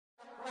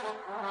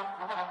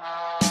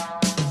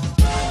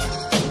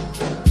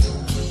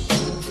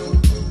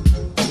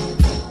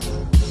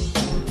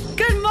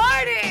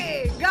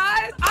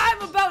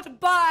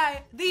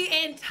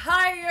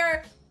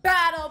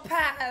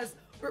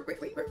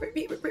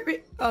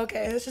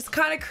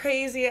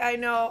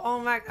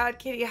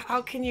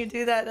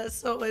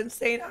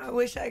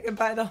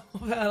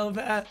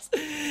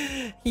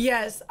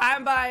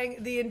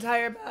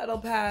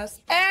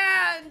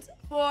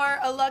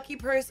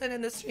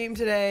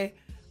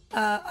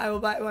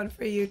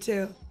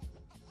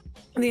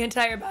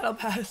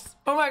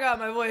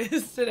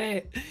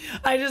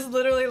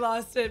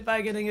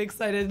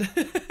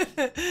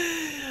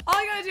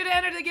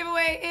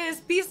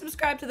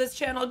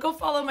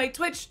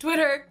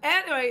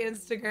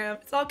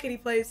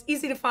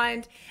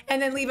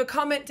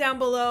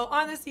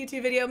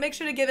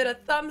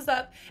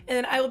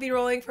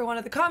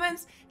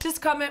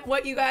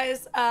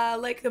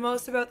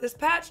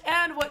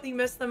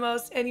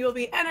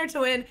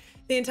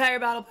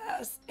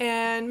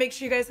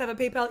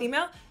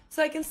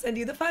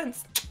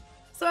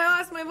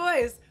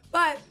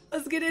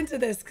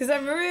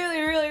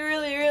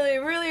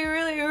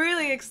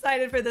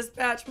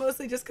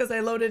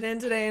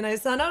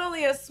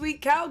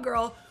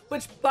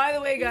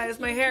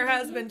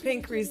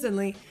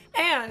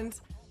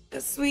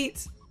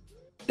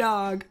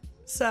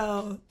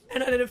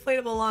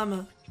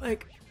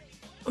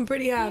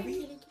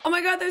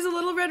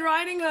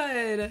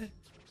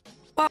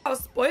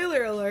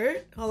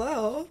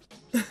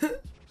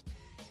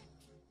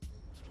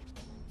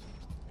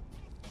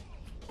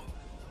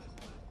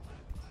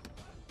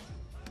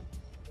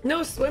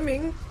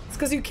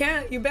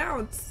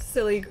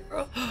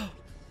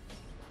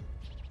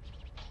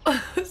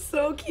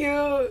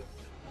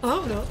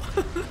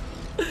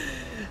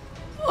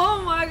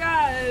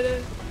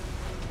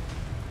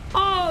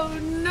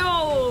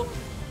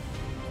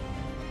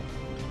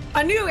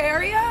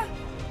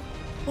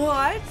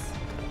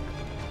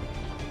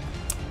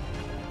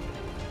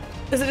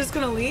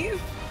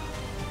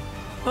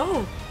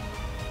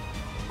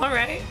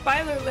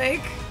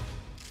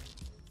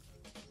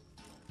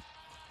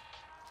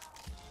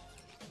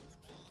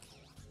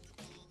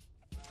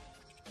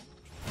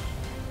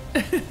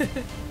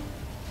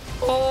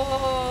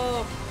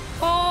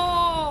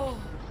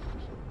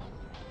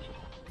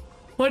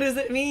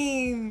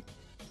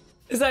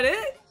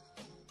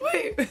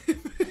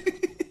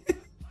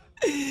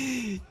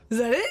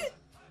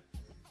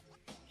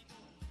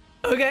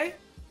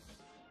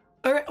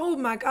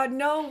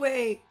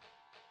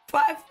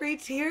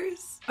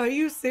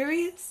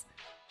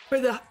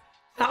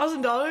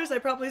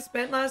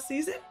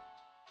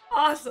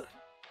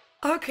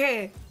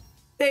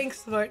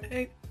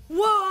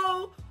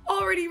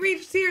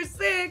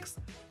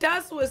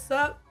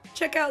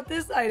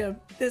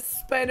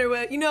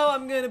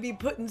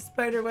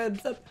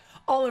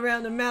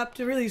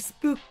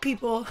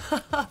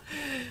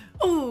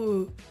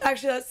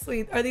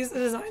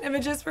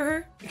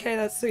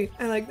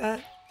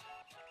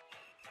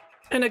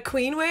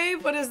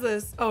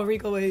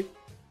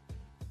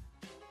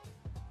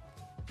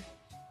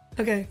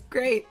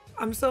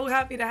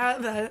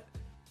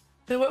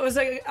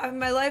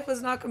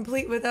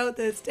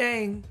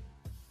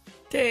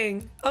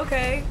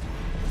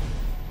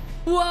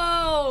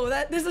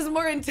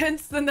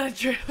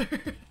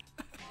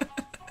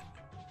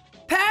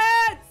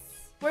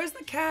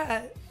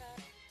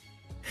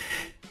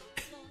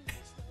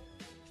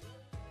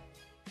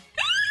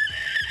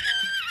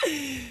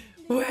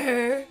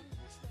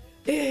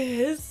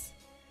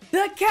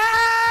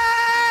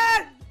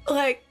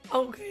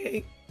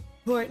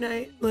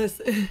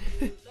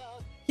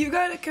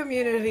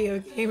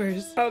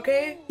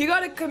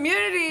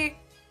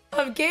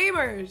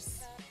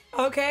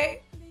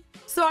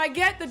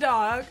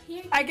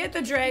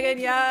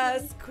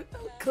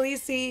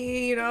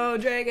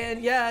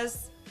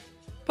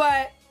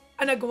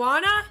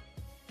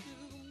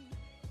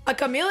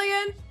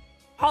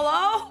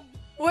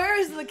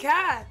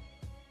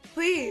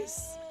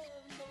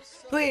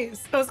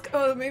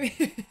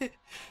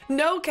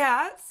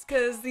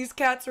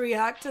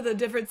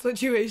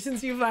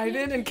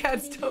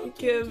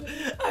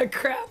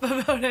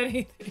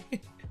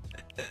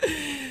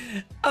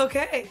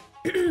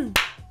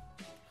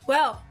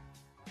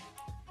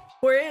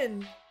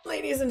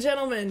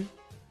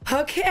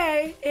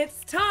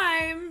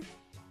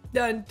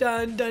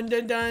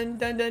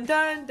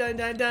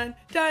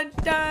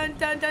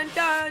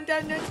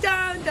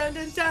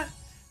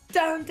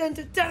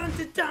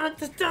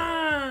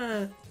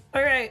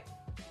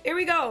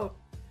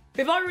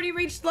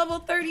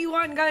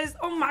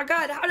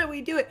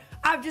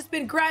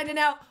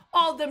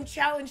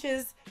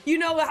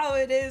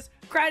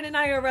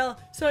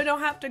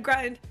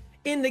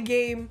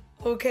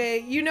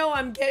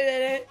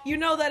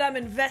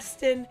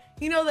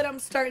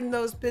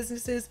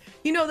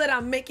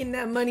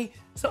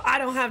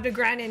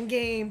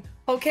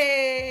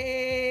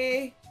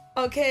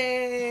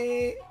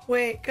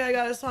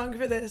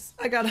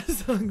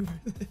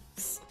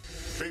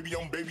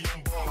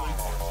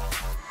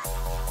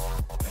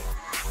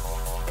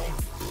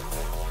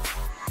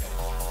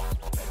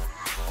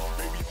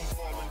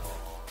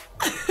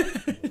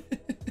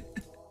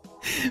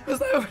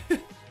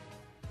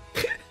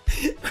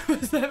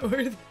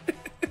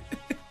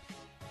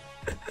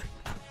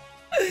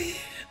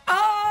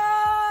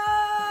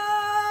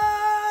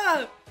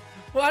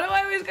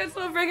get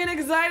so freaking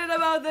excited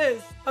about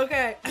this?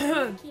 Okay.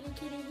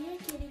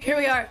 Here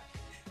we are.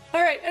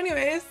 All right,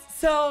 anyways,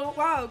 so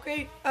wow,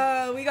 great.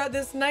 We got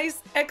this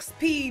nice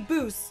XP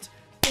boost.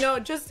 You know,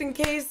 just in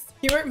case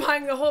you weren't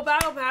buying the whole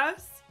battle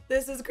pass,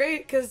 this is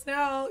great because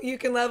now you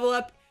can level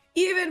up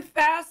even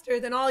faster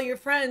than all your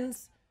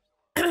friends.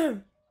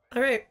 All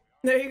right,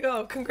 there you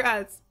go.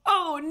 Congrats.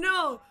 Oh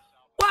no.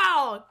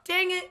 Wow,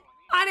 dang it.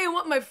 I didn't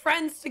want my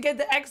friends to get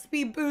the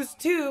XP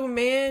boost too,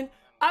 man.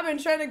 I've been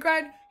trying to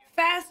grind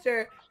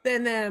faster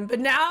than them, but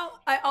now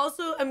I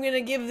also am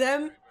gonna give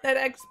them that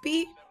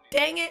XP.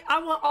 Dang it,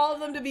 I want all of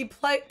them to be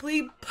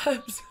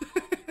plebeians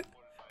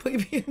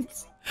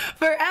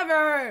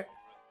forever.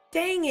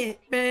 Dang it,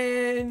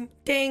 man.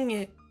 Dang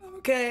it.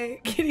 Okay,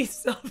 Kitty,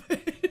 stop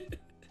it.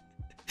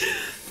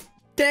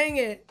 Dang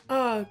it.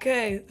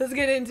 Okay, let's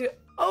get into it.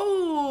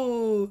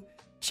 Oh,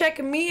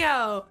 check me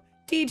out.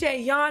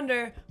 DJ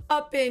Yonder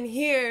up in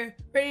here,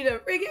 ready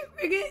to rig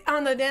it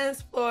on the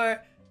dance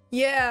floor.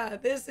 Yeah,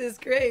 this is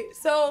great.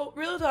 So,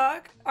 real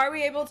talk, are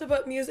we able to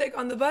put music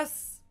on the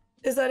bus?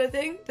 Is that a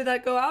thing? Did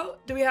that go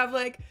out? Do we have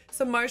like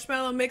some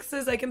marshmallow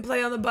mixes I can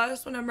play on the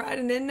bus when I'm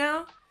riding in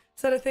now?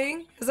 Is that a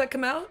thing? Has that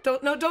come out?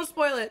 Don't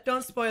spoil it.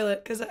 Don't spoil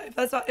it, because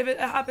if it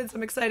happens,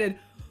 I'm excited.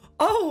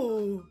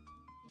 Oh,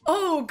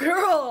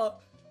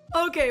 girl.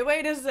 Okay,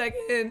 wait a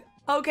second.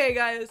 Okay,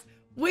 guys,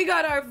 we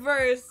got our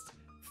first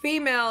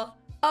female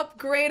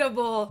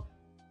upgradable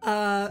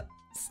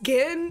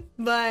skin,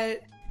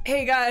 but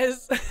hey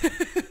guys,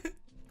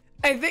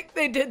 I think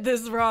they did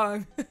this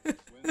wrong.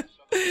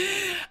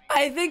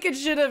 I think it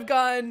should have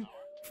gone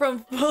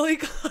from fully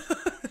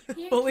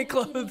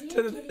clothed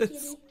to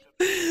this.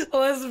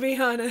 Let's be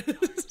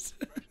honest.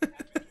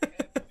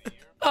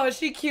 Oh,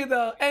 she cute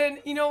though. And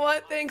you know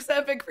what? Thanks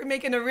Epic for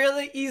making a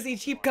really easy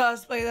cheap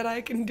cosplay that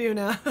I can do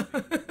now.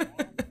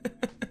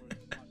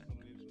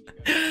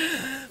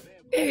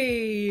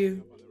 Hey,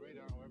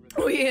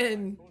 we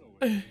in.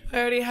 I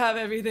already have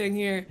everything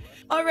here.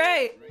 All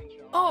right.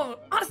 Oh,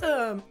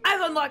 awesome.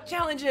 I've unlocked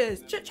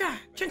challenges. Cha-cha.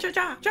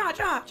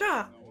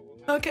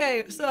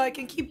 Okay, so I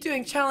can keep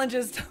doing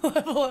challenges to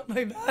level up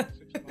my bat.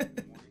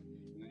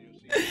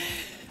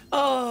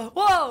 Oh,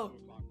 whoa.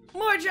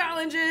 More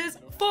challenges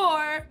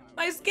for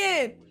my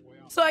skin,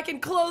 so I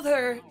can clothe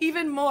her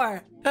even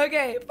more.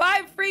 Okay,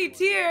 5 free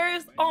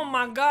tiers. Oh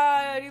my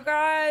god, you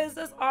guys,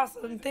 that's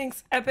awesome.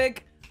 Thanks,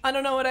 Epic. I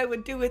don't know what I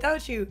would do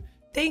without you.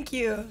 Thank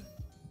you.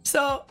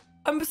 So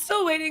I'm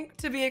still waiting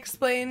to be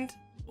explained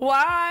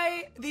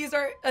why these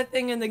are a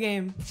thing in the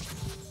game.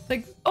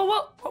 Like, oh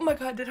well, oh my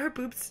god, did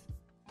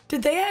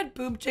they add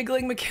boob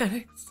jiggling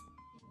mechanics?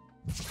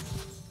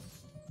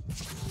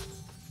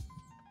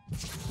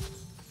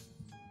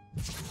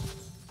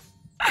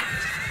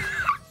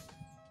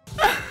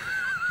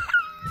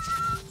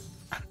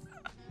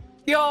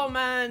 Yo,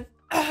 man.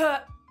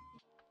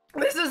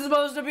 This is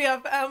supposed to be a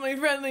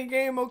family-friendly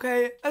game,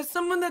 okay? As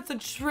someone that's a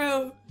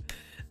true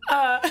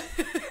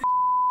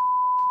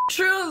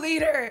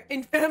leader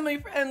in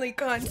family-friendly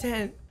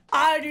content,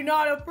 I do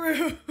not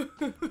approve.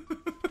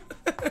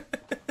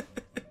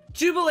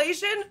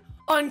 Jubilation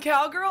on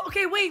Cowgirl?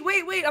 Okay,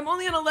 wait. I'm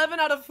only on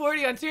 11 out of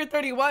 40 on tier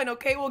 31,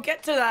 okay? We'll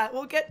get to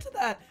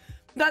that.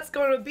 That's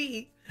gonna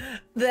be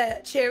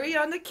the cherry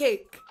on the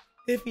cake,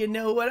 if you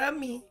know what I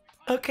mean.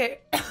 Okay.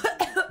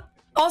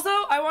 Also,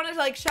 I wanted to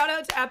like shout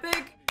out to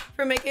Epic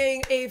for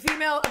making a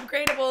female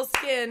upgradable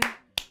skin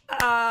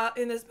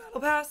in this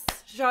battle pass.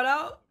 Shout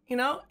out, you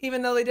know,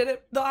 even though they did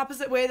it the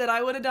opposite way that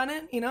I would have done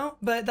it, you know,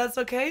 but that's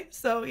okay.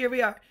 So here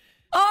we are.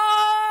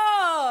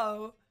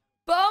 Oh,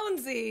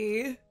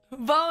 Bonesy.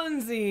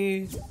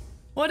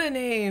 What a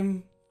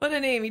name.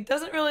 He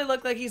doesn't really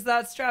look like he's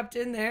that strapped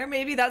in there.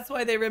 Maybe that's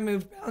why they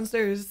removed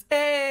bouncers.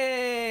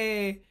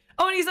 Hey.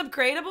 Oh, and he's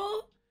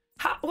upgradable?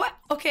 How, what?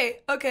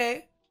 Okay.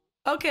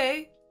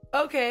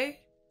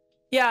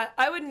 Yeah,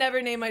 I would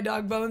never name my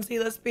dog Bonesy,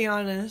 let's be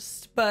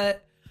honest.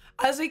 But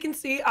as we can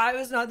see, I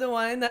was not the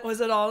one that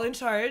was at all in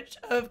charge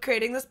of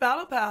creating this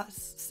battle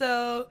pass.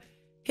 So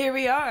here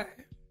we are.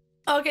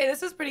 Okay,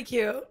 this is pretty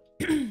cute.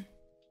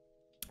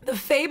 The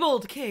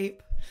fabled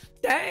cape.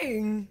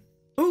 Dang.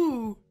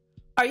 Ooh.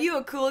 Are you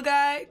a cool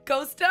guy?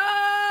 Ghost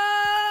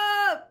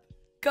up!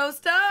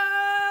 Ghost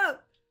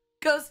up!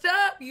 Ghost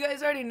up! You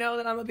guys already know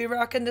that I'm gonna be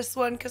rocking this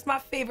one because my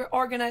favorite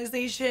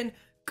organization,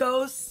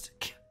 Ghost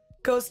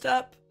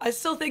Up. I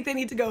still think they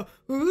need to go,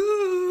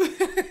 ooh.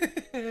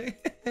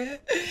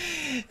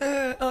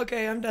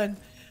 Okay, I'm done.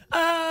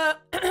 All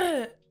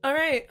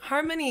right,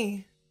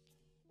 Harmony.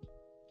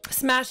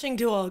 Smashing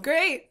Duel.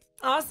 Great.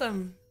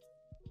 Awesome.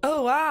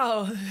 Oh,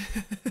 wow.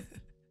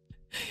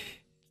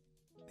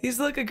 These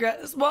look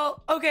aggressive.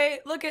 Well, okay,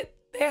 look at,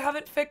 they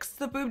haven't fixed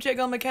the boob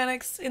jiggle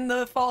mechanics in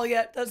the fall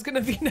yet. That's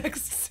gonna be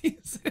next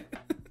season.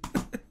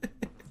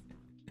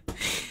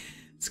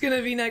 It's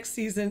gonna be next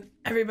season,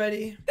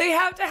 everybody. They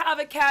have to have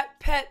a cat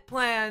pet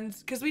planned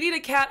because we need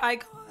a cat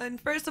icon.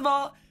 First of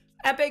all,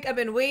 Epic, I've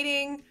been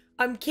waiting.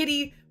 I'm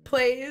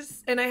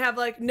KittyPlays, and I have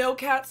like no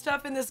cat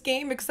stuff in this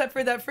game except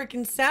for that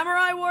freaking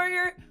samurai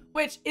warrior,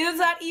 which is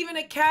that even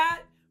a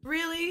cat?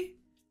 Really?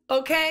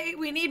 Okay,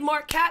 we need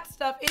more cat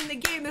stuff in the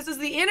game. This is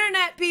the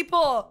internet,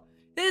 people.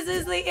 This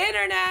is the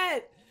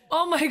internet.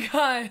 Oh my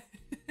god.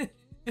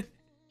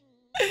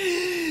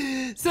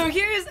 So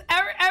here's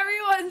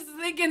everyone's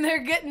thinking they're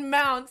getting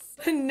mounts.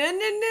 The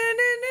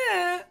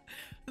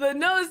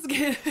no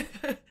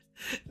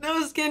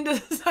skin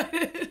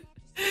decided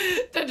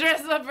to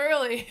dress up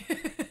early.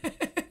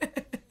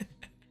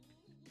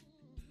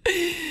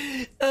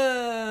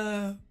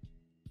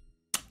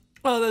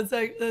 Oh,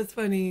 that's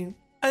funny.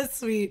 That's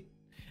sweet.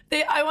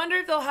 I wonder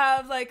if they'll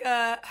have like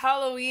a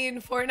Halloween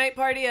Fortnite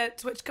party at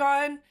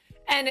TwitchCon,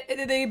 and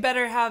they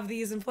better have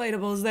these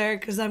inflatables there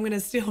because I'm gonna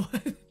steal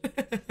one.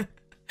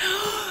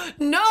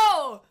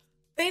 No!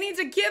 They need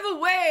to give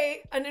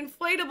away an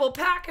inflatable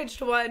packaged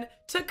one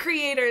to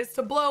creators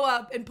to blow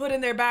up and put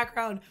in their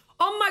background.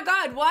 Oh my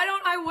god, why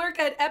don't I work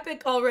at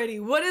Epic already?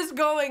 What is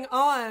going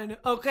on?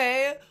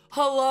 Okay,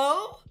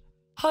 hello?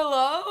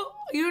 Hello?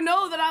 You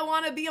know that I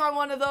want to be on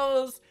one of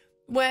those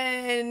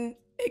when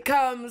it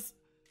comes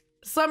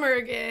summer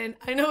again.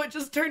 I know it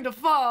just turned to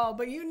fall,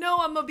 but you know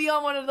I'm gonna be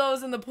on one of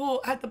those in the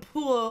pool, at the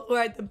pool or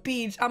at the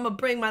beach. I'm gonna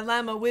bring my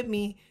llama with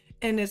me,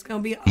 and it's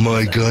gonna be awesome.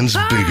 My gun's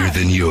bigger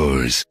than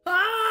yours.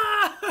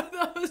 Ah!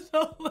 That was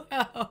so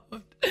loud.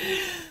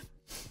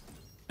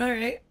 All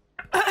right.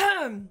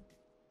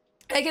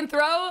 I can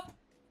throw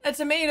a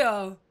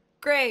tomato.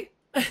 Great.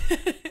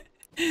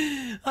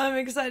 I'm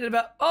excited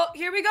about. Oh,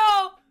 here we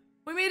go.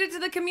 We made it to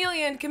the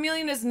chameleon.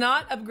 Chameleon is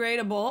not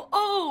upgradable.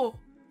 Oh,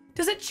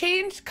 does it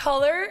change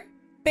color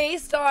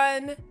based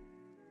on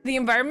the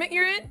environment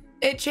you're in?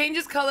 It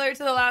changes color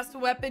to the last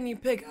weapon you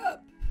pick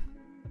up.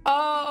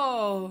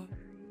 Oh,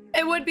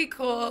 it would be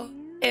cool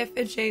if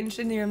it changed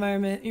in the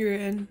environment you're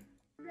in.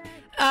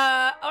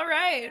 All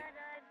right.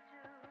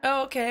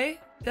 Oh, okay.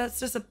 That's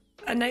just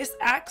a nice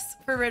axe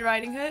for Red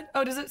Riding Hood.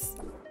 Oh, does it?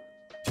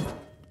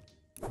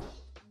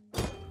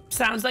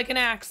 Sounds like an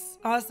axe.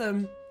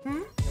 Awesome.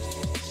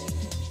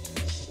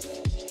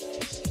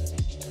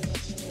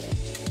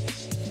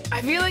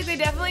 I feel like they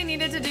definitely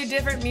needed to do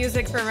different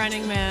music for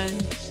Running Man.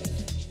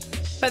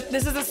 But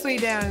this is a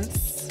sweet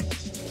dance.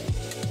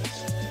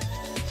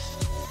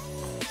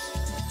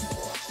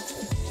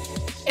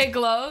 It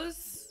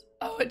glows?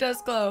 Oh, it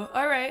does glow.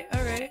 All right,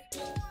 all right.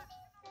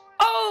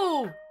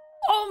 Oh!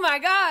 Oh my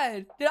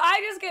god! Did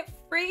I just get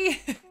free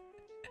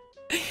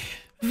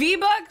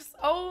V-Bucks?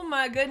 Oh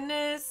my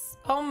goodness.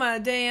 Oh my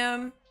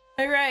damn.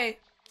 All right.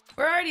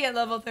 We're already at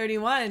level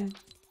 31.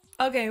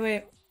 Okay,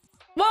 wait.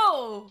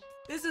 Whoa!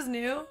 This is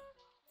new.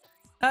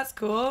 That's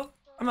cool.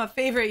 I'm a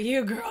favorite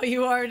you, girl.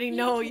 You already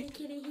know.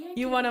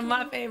 You one of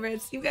my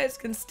favorites. You guys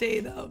can stay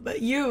though,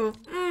 but you.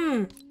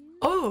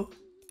 Oh.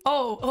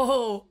 Oh.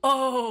 Oh.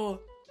 Oh.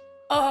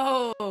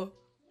 Oh.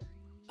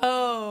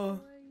 Oh.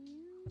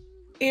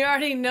 You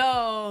already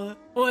know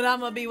what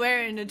I'm gonna be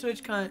wearing to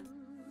TwitchCon.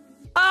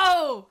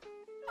 Oh.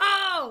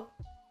 Oh.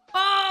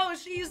 Oh,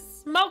 she's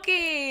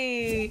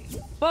smoky.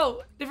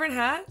 Whoa, different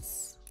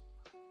hats?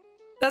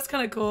 That's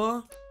kind of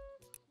cool.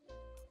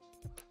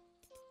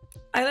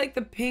 I like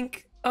the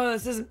pink. Oh,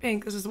 this isn't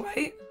pink. This is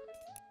white.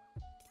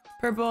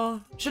 Purple.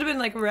 Should have been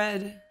like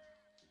red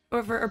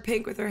or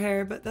pink with her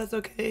hair, but that's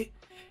okay.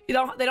 They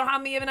don't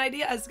have me even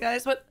ideas,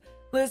 guys. But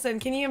listen,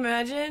 can you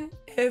imagine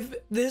if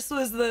this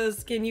was the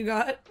skin you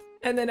got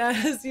and then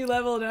as you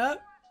leveled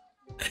up?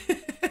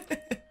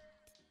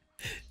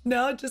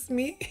 No, just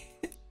me.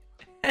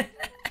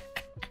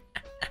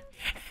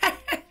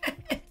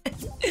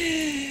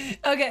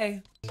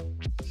 Okay.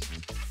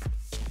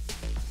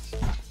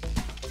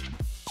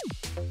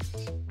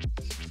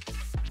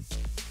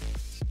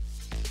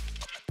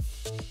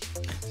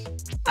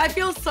 I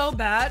feel so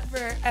bad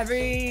for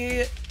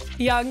every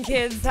young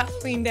kid's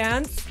Halloween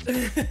dance.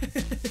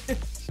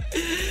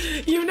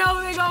 You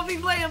know they're gonna be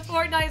playing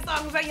Fortnite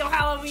songs at your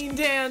Halloween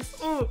dance.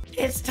 Ooh,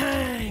 it's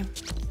time.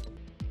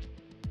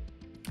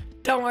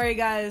 Don't worry,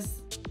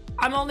 guys.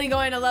 I'm only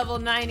going to level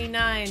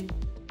 99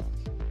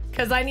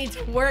 because I need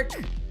to work.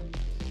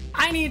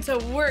 I need to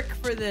work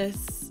for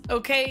this,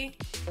 okay?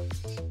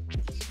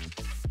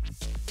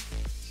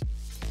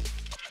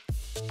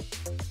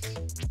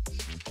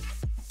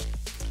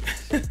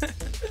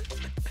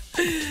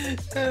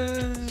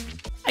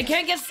 I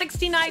can't get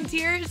 69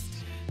 tears.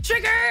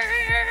 Trigger!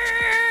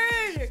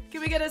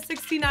 Can we get a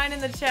 69 in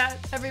the chat,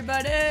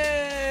 everybody?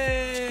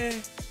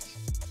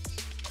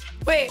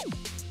 Wait,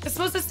 it's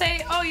supposed to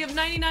say, oh, you have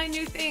 99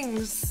 new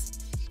things.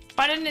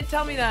 Why didn't it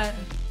tell me that?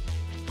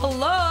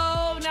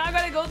 Hello? Now I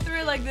gotta go through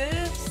it like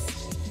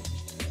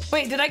this?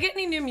 Wait, did I get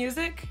any new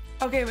music?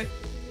 Okay, wait.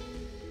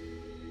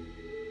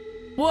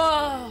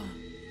 Whoa.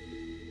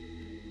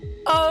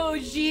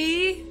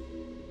 OG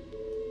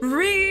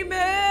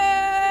Remix!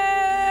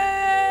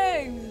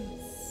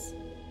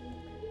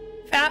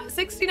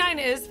 69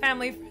 is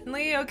family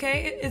friendly,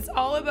 okay? It's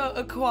all about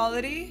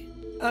equality,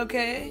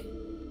 okay?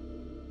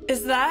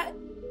 Is that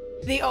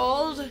the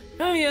old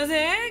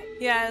music?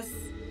 Yes.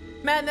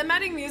 Man, them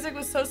adding music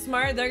was so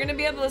smart. They're gonna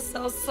be able to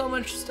sell so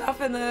much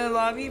stuff in the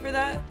lobby for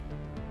that.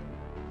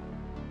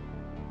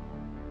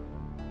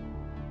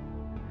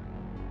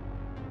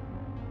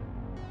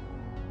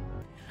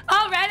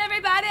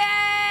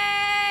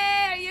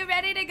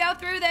 go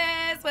through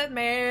this with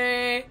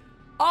me.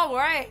 All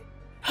right.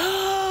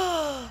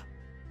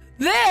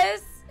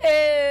 This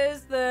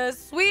is the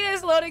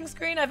sweetest loading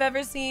screen I've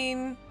ever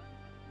seen.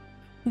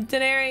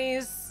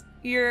 Daenerys,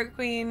 you're a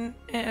queen,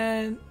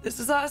 and this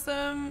is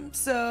awesome.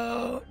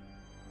 So,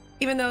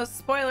 even though,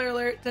 spoiler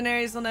alert,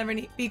 Daenerys will never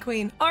be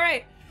queen. All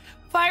right,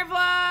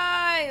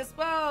 fireflies.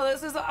 Wow,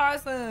 this is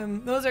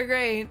awesome. Those are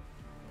great.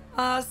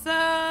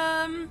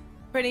 Awesome.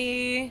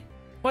 Pretty.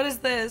 What is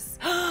this?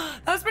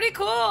 That's pretty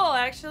cool,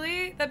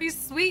 actually. That'd be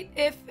sweet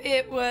if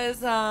it was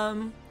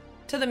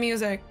to the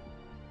music.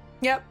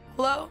 Yep.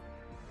 Hello.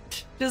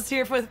 Just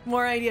here with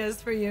more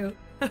ideas for you.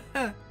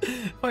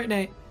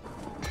 Fortnite.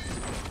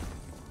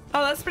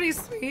 Oh, that's pretty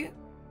sweet.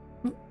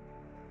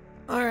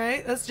 All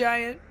right, that's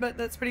giant, but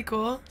that's pretty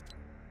cool.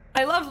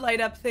 I love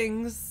light up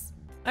things.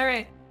 All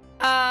right,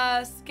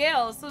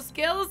 scales. So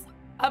scales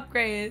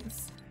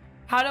upgrades.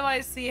 How do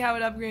I see how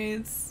it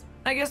upgrades?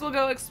 I guess we'll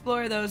go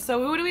explore those.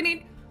 So who do we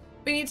need?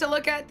 We need to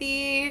look at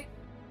the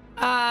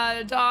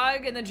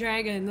dog and the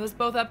dragon. Those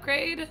both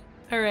upgrade.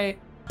 All right.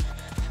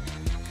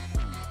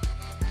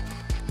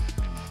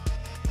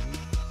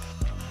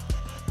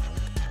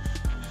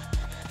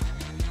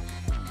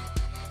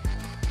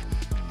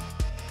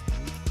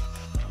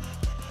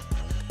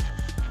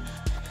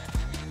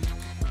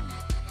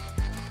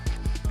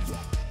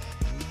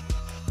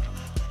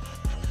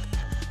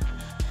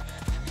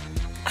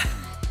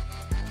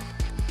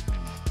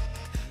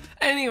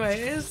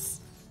 Anyways,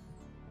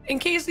 in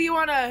case you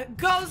want to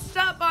ghost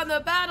up on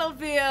the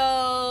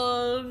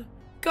battlefield,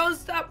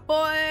 ghost up,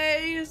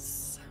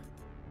 boys.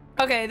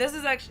 Okay, this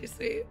is actually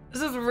sweet.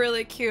 This is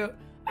really cute.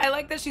 I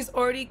like that she's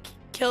already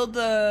killed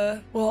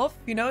the wolf.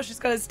 You know, she's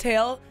got his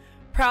tail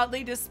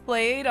proudly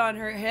displayed on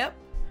her hip.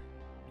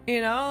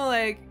 You know,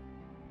 like,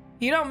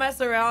 you don't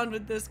mess around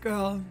with this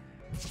girl.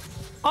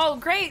 Oh,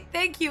 great.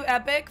 Thank you,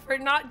 Epic, for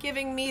not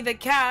giving me the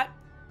cat,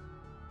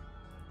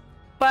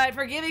 but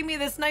for giving me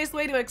this nice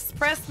way to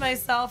express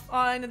myself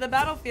on the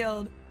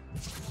battlefield.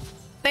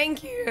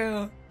 Thank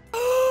you.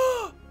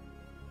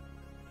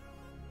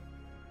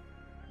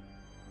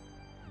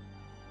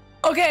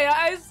 Okay,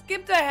 I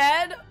skipped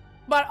ahead,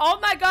 but oh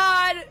my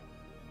god,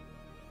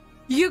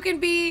 you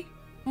can be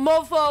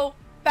Mofo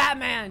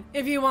Batman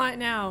if you want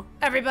now,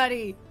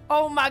 everybody.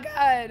 Oh my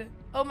god.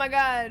 Oh my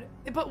god.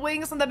 They put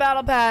wings on the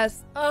battle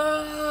pass.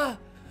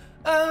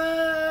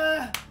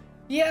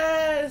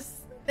 Yes.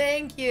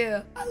 Thank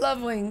you. I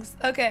love wings.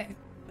 Okay.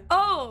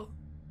 Oh.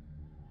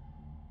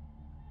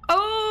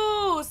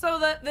 Oh, so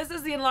this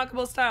is the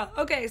unlockable style.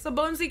 Okay, so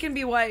Bonesy can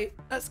be white.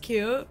 That's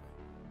cute.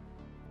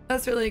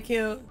 That's really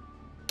cute.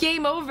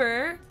 Game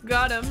over.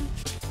 Got him.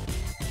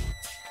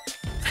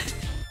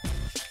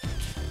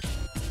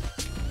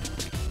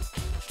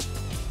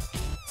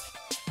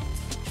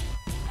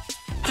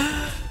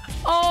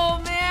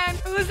 Oh man,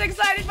 who's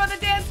excited for the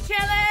dance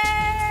challenge?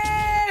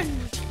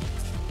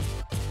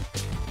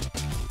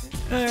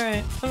 All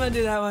right, I'm gonna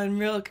do that one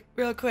real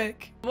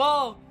quick.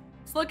 Whoa,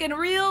 it's looking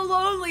real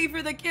lonely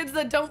for the kids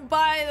that don't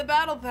buy the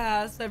battle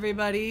pass,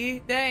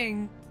 everybody.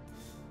 Dang.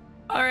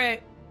 All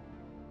right,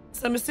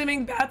 so I'm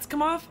assuming bats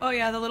come off. Oh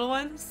yeah, the little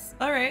ones.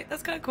 All right,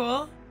 that's kind of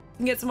cool. You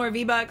can get some more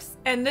V-Bucks.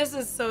 And this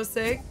is so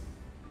sick.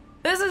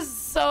 This is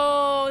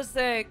so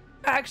sick.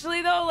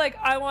 Actually though, like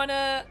I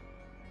wanna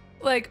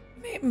like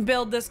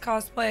build this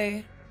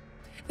cosplay.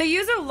 They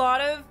use a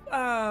lot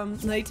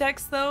of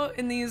latex though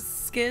in these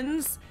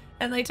skins.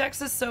 And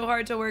latex is so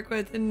hard to work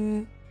with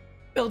and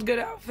build good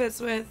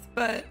outfits with,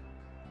 but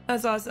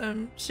that's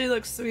awesome. She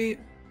looks sweet.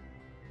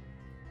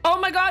 Oh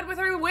my god, with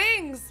her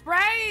wings!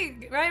 Right!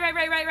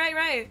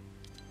 Right.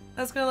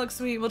 That's gonna look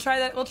sweet. We'll try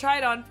that. We'll try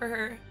it on for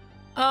her.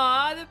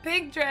 Aw, the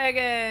pink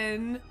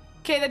dragon.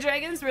 Okay, the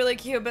dragon's really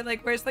cute, but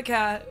like, where's the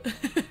cat?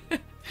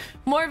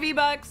 More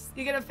V-Bucks.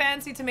 You get a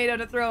fancy tomato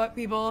to throw at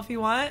people if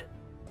you want.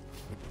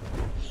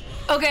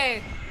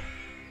 Okay.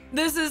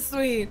 This is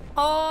sweet.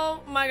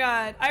 Oh my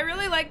god. I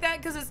really like that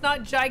because it's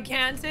not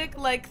gigantic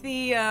like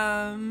the,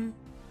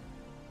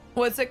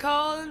 what's it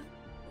called?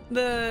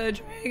 The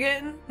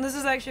dragon. This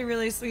is actually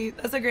really sweet.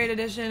 That's a great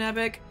addition,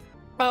 Epic.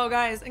 Oh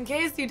guys, in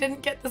case you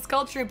didn't get the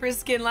Skull Trooper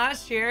skin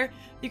last year,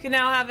 you can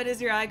now have it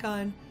as your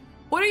icon.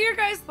 What are your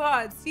guys'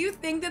 thoughts? Do you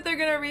think that they're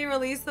gonna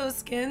re-release those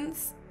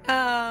skins?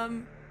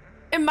 In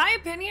my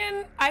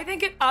opinion, I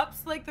think it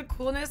ups like the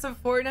coolness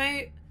of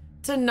Fortnite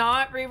to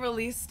not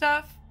re-release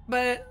stuff.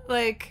 But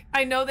like,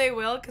 I know they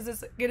will because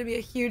it's gonna be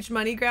a huge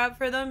money grab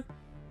for them.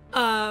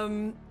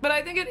 But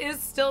I think it is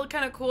still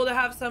kind of cool to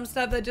have some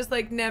stuff that just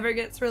like never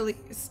gets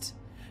released.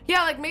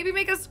 Yeah, like maybe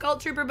make a Skull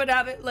Trooper but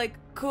have it like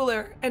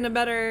cooler and a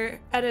better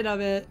edit of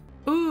it.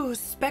 Ooh,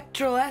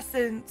 Spectral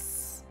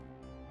Essence.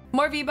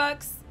 More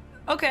V-Bucks.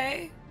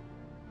 Okay.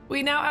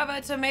 We now have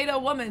a tomato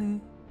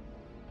woman.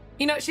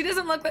 You know, she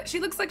doesn't look like, she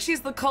looks like she's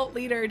the cult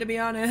leader, to be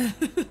honest.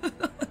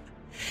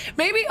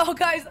 Maybe, oh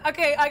guys,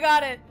 okay, I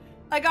got it.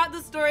 I got the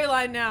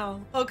storyline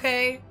now,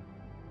 okay?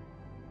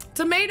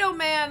 Tomato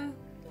Man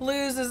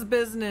loses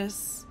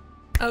business,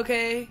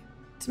 okay?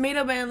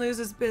 Tomato Man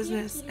loses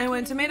business. And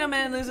when Tomato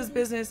Man loses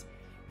business,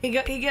 he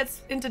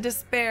gets into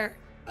despair,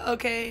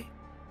 okay?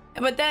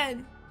 But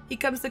then he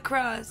comes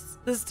across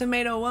this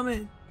tomato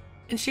woman,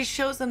 and she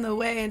shows him the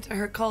way into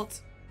her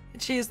cult.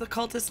 And she is the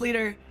cultist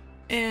leader,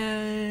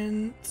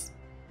 and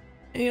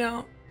you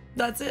know,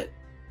 that's it.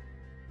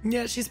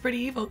 Yeah, she's pretty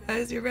evil,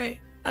 guys. You're right.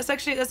 That's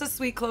a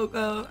sweet cloak,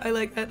 though. I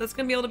like that. That's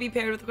gonna be able to be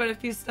paired with quite a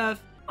few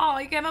stuff. Oh,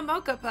 you can have a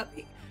mocha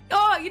puppy.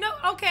 Oh, you know,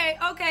 okay,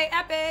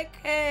 epic.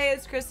 Hey,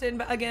 it's Kristen,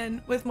 but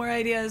again, with more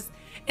ideas.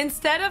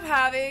 Instead of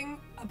having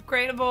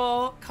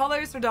upgradable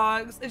colors for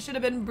dogs, it should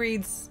have been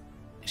breeds.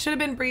 It should have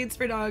been breeds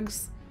for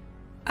dogs,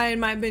 in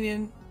my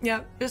opinion.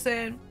 Yep, just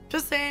saying.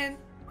 Just saying.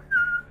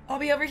 I'll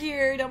be over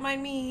here, don't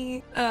mind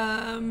me.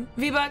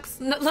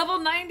 V-Bucks, level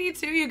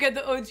 92, you get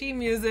the OG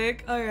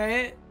music. All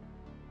right.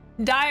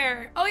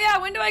 Dyer. Oh yeah,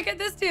 when do I get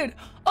this dude?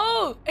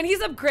 Oh, and he's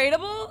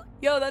upgradable?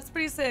 Yo, that's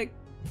pretty sick.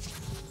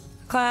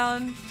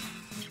 Clown.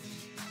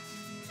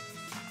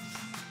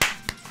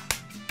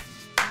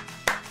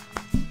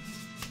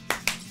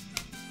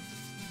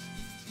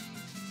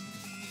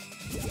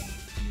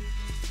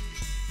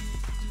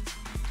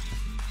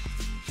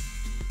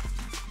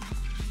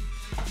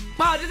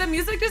 Wow, did the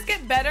music just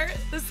get better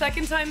the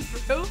second time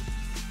through?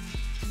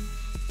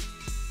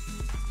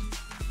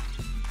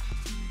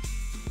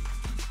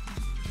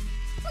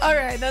 All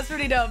right, that's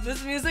pretty dope.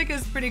 This music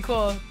is pretty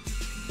cool.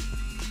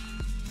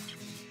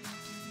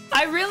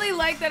 I really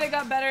like that it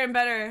got better and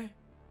better.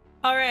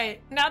 All right,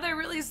 now they're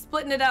really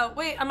splitting it out.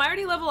 Wait, am I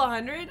already level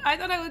 100? I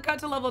thought I got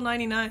to level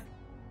 99.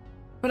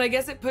 But I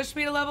guess it pushed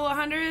me to level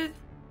 100.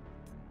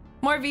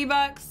 More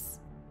V-Bucks.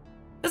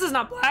 This is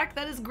not black,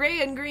 that is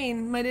gray and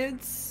green, my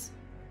dudes.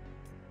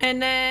 And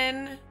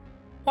then,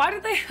 why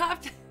did they have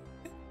to?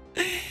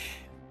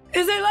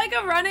 Is it like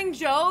a running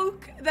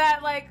joke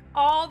that like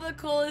all the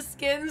coolest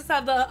skins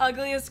have the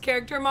ugliest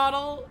character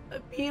model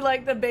be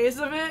like the base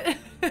of it?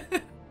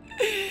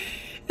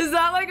 Is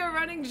that like a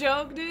running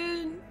joke,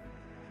 dude?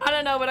 I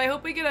don't know, but I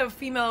hope we get a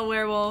female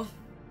werewolf.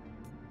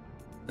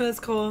 That's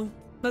cool.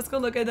 Let's go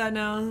look at that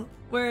now.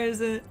 Where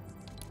is it?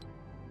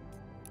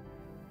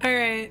 All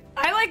right,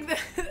 I like the,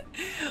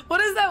 what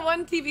is that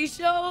one TV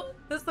show?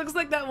 This looks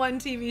like that one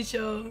TV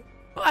show.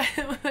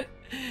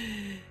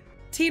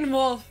 Teen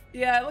Wolf.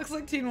 Yeah, it looks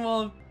like Teen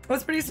Wolf.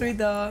 That's pretty sweet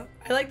though.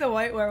 I like the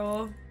white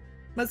werewolf.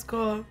 That's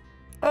cool.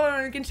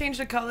 Oh, you can change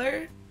the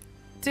color.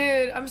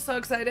 Dude, I'm so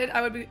excited.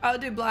 I'll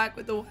do black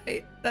with the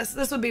white.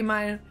 This would be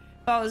mine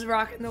if I was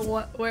rocking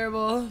the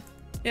werewolf.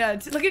 Yeah,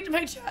 look at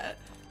my chat.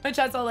 My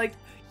chat's all like,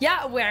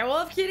 yeah,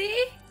 werewolf kitty?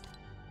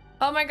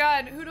 Oh my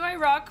god, who do I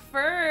rock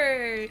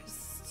first?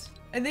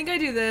 I think I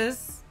do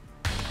this.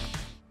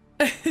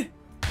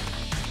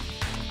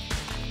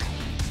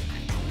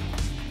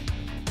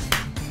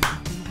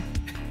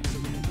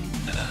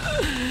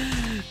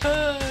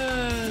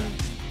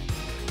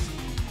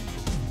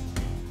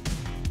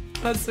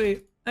 That's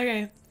sweet.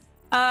 Okay.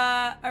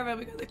 Alright,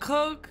 we got the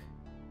cloak.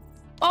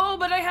 Oh,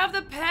 but I have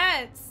the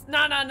pets.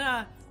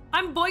 Nah.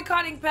 I'm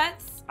boycotting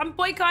pets. I'm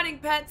boycotting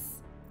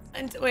pets.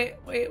 And wait,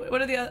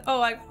 what are the other?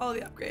 Oh, I got all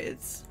the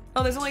upgrades.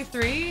 Oh, there's only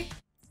 3?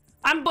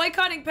 I'm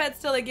boycotting pets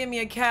till they give me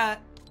a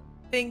cat.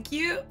 Thank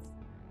you.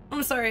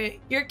 I'm sorry.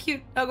 You're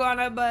cute,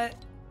 iguana, but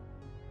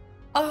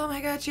oh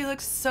my god, she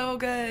looks so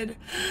good.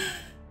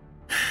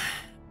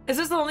 Is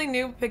this the only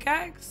new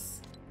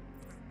pickaxe?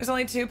 There's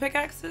only 2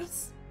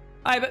 pickaxes?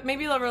 Alright, but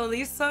maybe they'll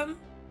release some.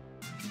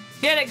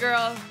 Get it,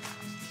 girl.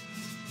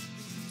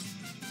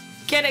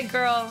 Get it,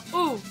 girl.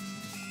 Ooh.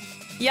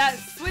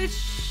 Yes,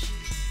 swish.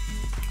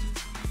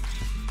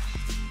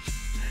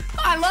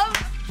 I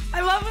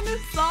love when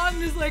this song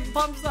just like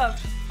bumps up.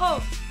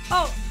 Oh.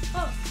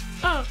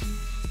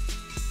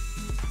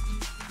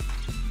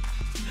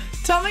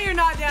 Tell me you're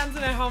not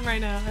dancing at home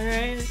right now, all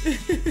right?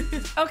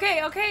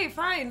 Okay,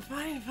 fine.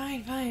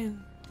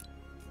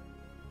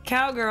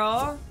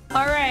 Cowgirl.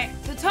 All right,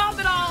 to top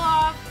it all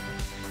off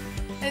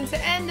and to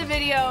end the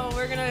video,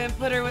 we're gonna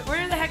put her with,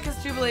 where the heck is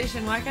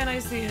Jubilation? Why can't I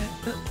see it?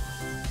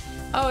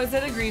 Oh, is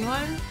it a green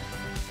one?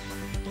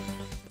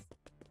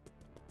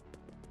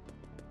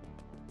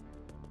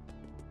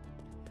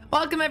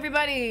 Welcome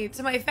everybody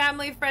to my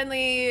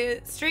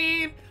family-friendly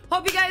stream.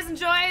 Hope you guys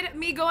enjoyed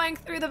me going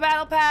through the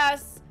battle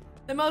pass.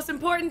 The most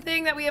important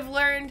thing that we have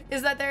learned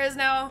is that there is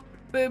no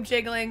boob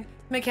jiggling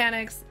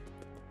mechanics.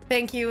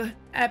 Thank you,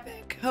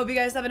 Epic. Hope you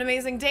guys have an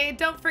amazing day.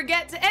 Don't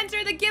forget to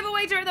enter the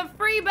giveaway to the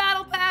free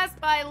battle pass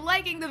by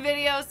liking the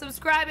video,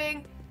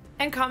 subscribing,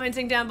 and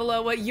commenting down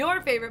below what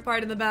your favorite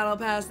part of the battle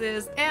pass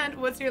is and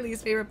what's your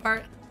least favorite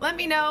part. Let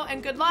me know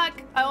and good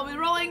luck. I will be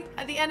rolling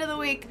at the end of the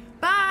week.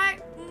 Bye.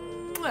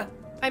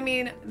 I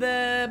mean,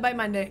 by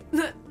Monday.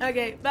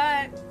 Okay,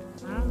 bye.